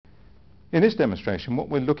In this demonstration, what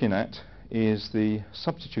we're looking at is the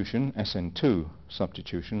substitution, SN2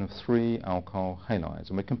 substitution, of 3 alkyl halides,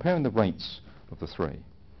 and we're comparing the rates of the 3.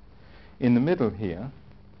 In the middle here,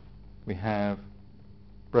 we have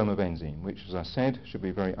bromobenzene, which, as I said, should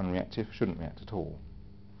be very unreactive, shouldn't react at all.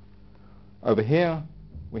 Over here,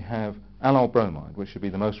 we have allyl bromide, which should be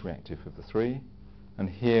the most reactive of the 3, and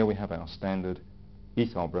here we have our standard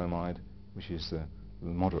ethyl bromide, which is the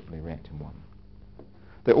moderately reacting one.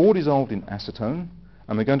 They're all dissolved in acetone,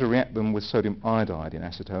 and we're going to react them with sodium iodide in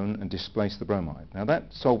acetone and displace the bromide. Now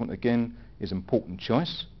that solvent again is an important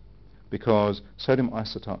choice because sodium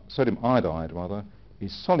iodide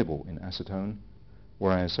is soluble in acetone,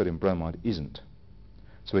 whereas sodium bromide isn't.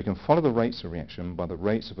 So we can follow the rates of reaction by the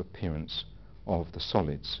rates of appearance of the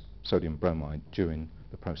solids, sodium bromide, during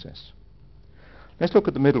the process. Let's look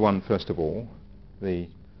at the middle one first of all, the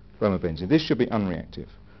bromobenzene. This should be unreactive,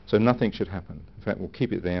 so nothing should happen. In fact, we'll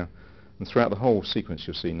keep it there, and throughout the whole sequence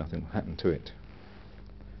you'll see nothing will happen to it.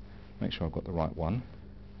 Make sure I've got the right one.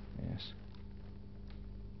 Yes.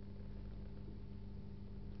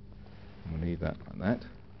 And we'll leave that like that.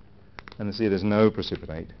 And you see there's no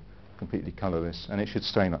precipitate, completely colourless, and it should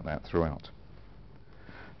stay like that throughout.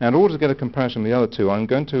 Now in order to get a comparison with the other two, I'm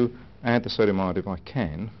going to add the sodium iodide, if I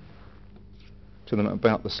can, to them at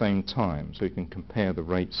about the same time, so you can compare the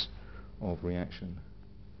rates of reaction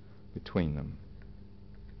between them.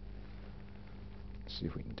 Let's see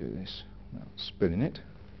if we can do this without spilling it.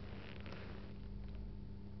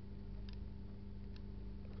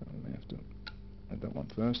 So we may have to add that one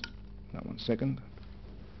first, that one second.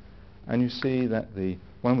 And you see that the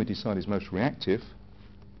one we decide is most reactive,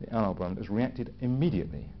 the allyl bromide, has reacted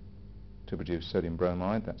immediately to produce sodium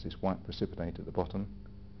bromide. That's this white precipitate at the bottom.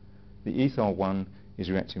 The ethyl one is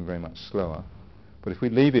reacting very much slower, but if we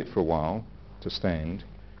leave it for a while to stand,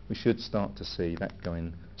 we should start to see that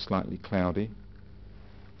going slightly cloudy,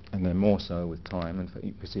 and then more so with time. And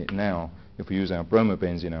you can see it now, if we use our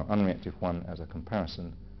bromobenzene, our unreactive one, as a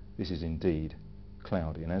comparison, this is indeed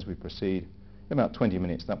cloudy. And as we proceed, in about 20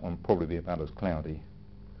 minutes, that one will probably be about as cloudy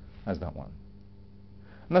as that one.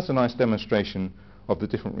 And that's a nice demonstration of the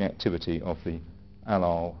different reactivity of the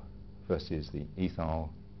allyl versus the ethyl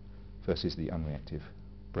versus the unreactive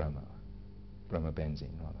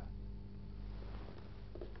bromobenzene rather.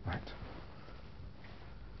 Right.